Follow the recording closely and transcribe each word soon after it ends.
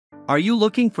Are you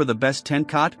looking for the best tent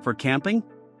cot for camping?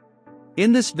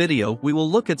 In this video we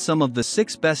will look at some of the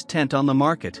 6 best tent on the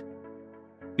market.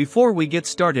 Before we get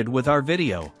started with our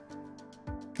video,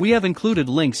 we have included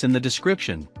links in the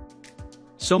description,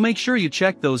 so make sure you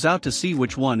check those out to see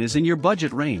which one is in your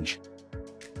budget range.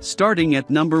 Starting at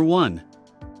number 1.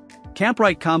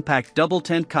 Kamp-Rite Compact Double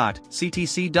Tent Cot,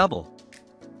 CTC Double.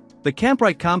 The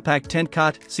Kamp-Rite Compact Tent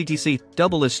Cot, CTC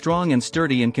Double is strong and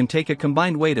sturdy and can take a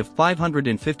combined weight of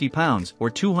 550 pounds or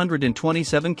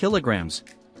 227 kilograms.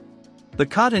 The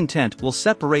cot and tent will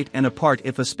separate and apart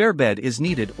if a spare bed is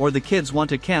needed or the kids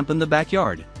want to camp in the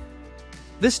backyard.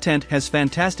 This tent has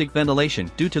fantastic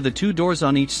ventilation due to the 2 doors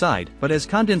on each side but has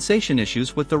condensation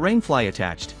issues with the rainfly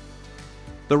attached.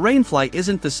 The rainfly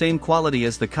isn't the same quality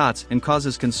as the cots and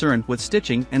causes concern with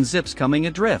stitching and zips coming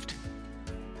adrift.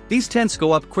 These tents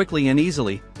go up quickly and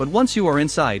easily, but once you are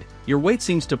inside, your weight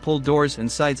seems to pull doors and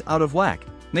sides out of whack,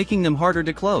 making them harder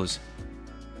to close.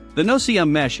 The no-see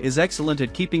mesh is excellent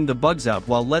at keeping the bugs out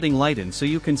while letting light in so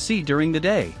you can see during the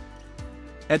day.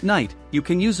 At night, you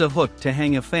can use a hook to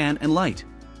hang a fan and light.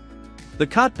 The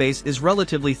cot base is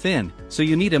relatively thin, so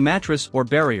you need a mattress or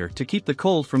barrier to keep the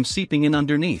cold from seeping in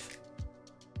underneath.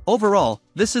 Overall,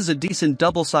 this is a decent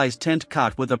double-sized tent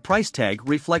cot with a price tag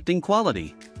reflecting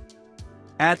quality.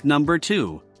 At number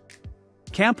 2.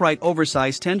 Kamp-Rite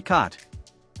Oversized Tent Cot.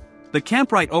 The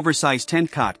Kamp-Rite Oversized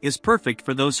Tent Cot is perfect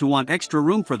for those who want extra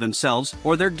room for themselves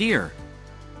or their gear.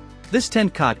 This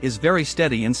tent cot is very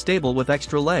steady and stable with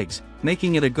extra legs,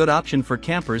 making it a good option for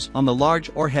campers on the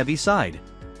large or heavy side.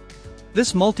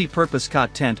 This multi-purpose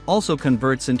cot tent also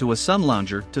converts into a sun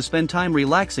lounger to spend time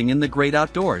relaxing in the great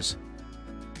outdoors.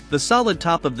 The solid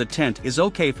top of the tent is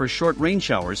okay for short rain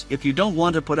showers if you don't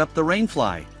want to put up the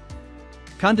rainfly.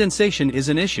 Condensation is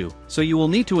an issue, so you will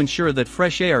need to ensure that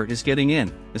fresh air is getting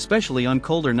in, especially on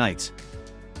colder nights.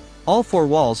 All 4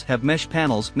 walls have mesh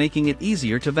panels making it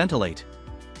easier to ventilate.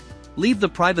 Leave the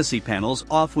privacy panels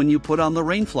off when you put on the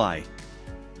rainfly.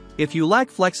 If you lack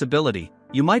flexibility,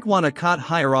 you might want a cot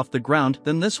higher off the ground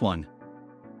than this one.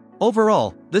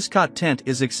 Overall, this cot tent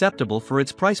is acceptable for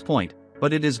its price point,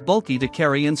 but it is bulky to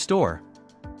carry and store.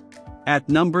 At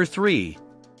number 3.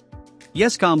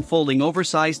 Yescom Folding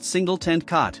Oversized Single Tent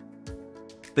Cot.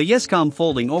 The Yescom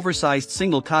Folding Oversized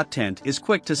Single Cot Tent is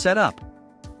quick to set up.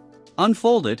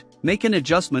 Unfold it, make an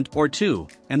adjustment or 2,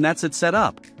 and that's it set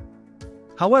up.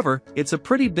 However, it's a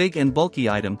pretty big and bulky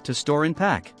item to store and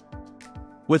pack.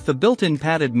 With the built-in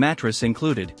padded mattress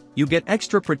included, you get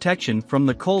extra protection from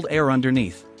the cold air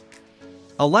underneath.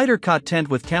 A lighter cot tent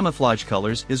with camouflage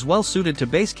colors is well suited to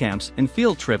base camps and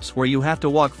field trips where you have to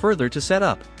walk further to set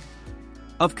up.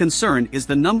 Of concern is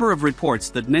the number of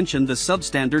reports that mention the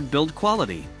substandard build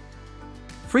quality.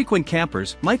 Frequent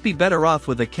campers might be better off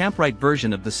with a Kamp-Rite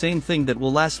version of the same thing that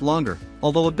will last longer,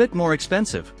 although a bit more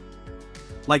expensive.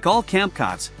 Like all camp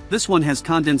cots, this one has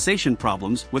condensation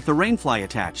problems with the rainfly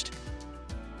attached.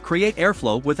 Create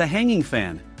airflow with a hanging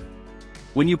fan.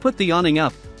 When you put the awning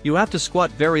up, you have to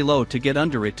squat very low to get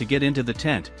under it to get into the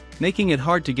tent, making it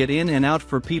hard to get in and out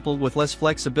for people with less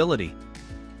flexibility.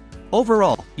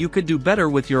 Overall, you could do better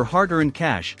with your hard-earned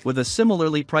cash with a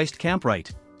similarly priced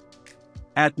Kamp-Rite.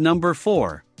 At number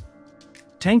 4.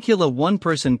 Tangkula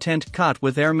One-Person Tent Cot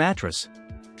with Air Mattress.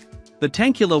 The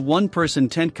Tangkula One-Person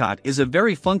Tent Cot is a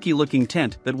very funky-looking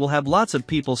tent that will have lots of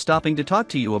people stopping to talk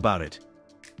to you about it.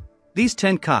 These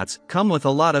tent cots come with a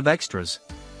lot of extras.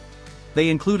 They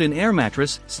include an air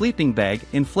mattress, sleeping bag,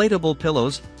 inflatable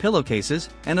pillows, pillowcases,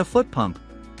 and a foot pump.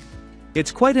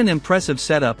 It's quite an impressive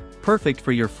setup, perfect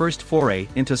for your first foray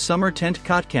into summer tent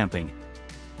cot camping.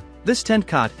 This tent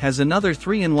cot has another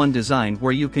 3-in-1 design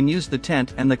where you can use the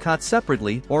tent and the cot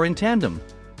separately or in tandem.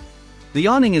 The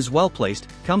awning is well placed,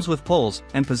 comes with poles,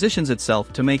 and positions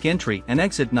itself to make entry and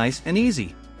exit nice and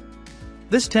easy.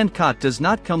 This tent cot does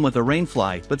not come with a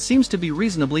rainfly but seems to be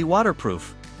reasonably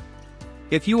waterproof.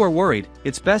 If you are worried,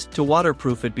 it's best to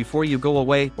waterproof it before you go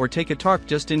away or take a tarp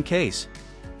just in case.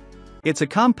 It's a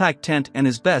compact tent and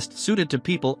is best suited to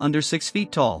people under 6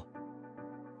 feet tall.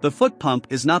 The foot pump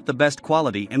is not the best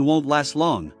quality and won't last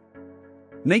long.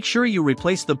 Make sure you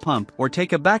replace the pump or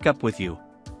take a backup with you.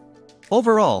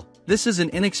 Overall, this is an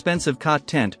inexpensive cot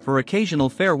tent for occasional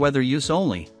fair weather use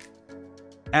only.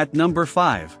 At number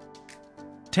 5.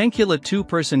 Tangkula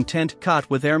 2-Person Tent Cot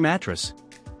with Air Mattress.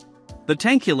 The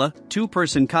Tangkula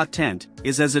 2-Person Cot Tent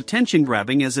is as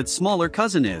attention-grabbing as its smaller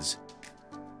cousin is.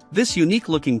 This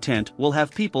unique-looking tent will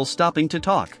have people stopping to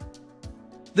talk.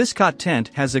 This cot tent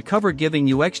has a cover giving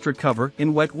you extra cover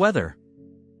in wet weather.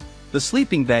 The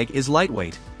sleeping bag is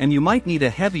lightweight, and you might need a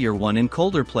heavier one in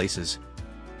colder places.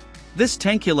 This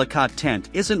Tangkula cot tent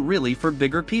isn't really for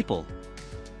bigger people.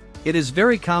 It is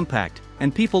very compact,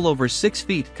 and people over 6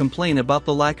 feet complain about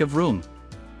the lack of room.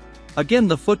 Again,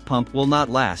 the foot pump will not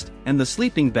last, and the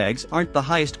sleeping bags aren't the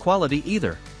highest quality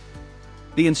either.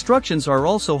 The instructions are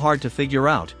also hard to figure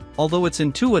out, although it's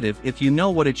intuitive if you know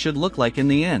what it should look like in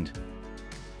the end.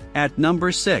 At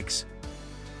number 6.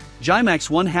 Gymax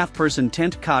 1/2 person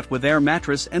tent cot with air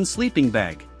mattress and sleeping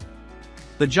bag.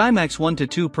 The Gymax 1 to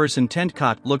 2 person tent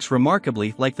cot looks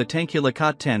remarkably like the Tangkula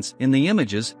cot tents in the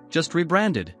images, just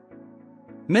rebranded.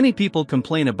 Many people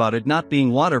complain about it not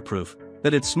being waterproof,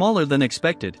 that it's smaller than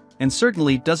expected, and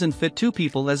certainly doesn't fit 2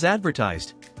 people as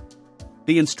advertised.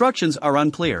 The instructions are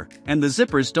unclear, and the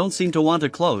zippers don't seem to want to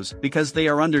close because they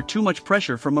are under too much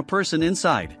pressure from a person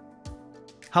inside.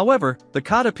 However, the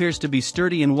cot appears to be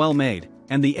sturdy and well made,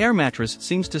 and the air mattress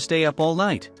seems to stay up all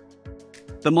night.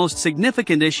 The most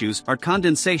significant issues are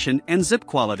condensation and zip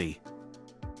quality.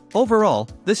 Overall,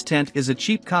 this tent is a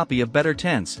cheap copy of better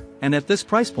tents, and at this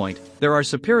price point, there are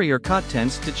superior cot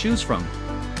tents to choose from.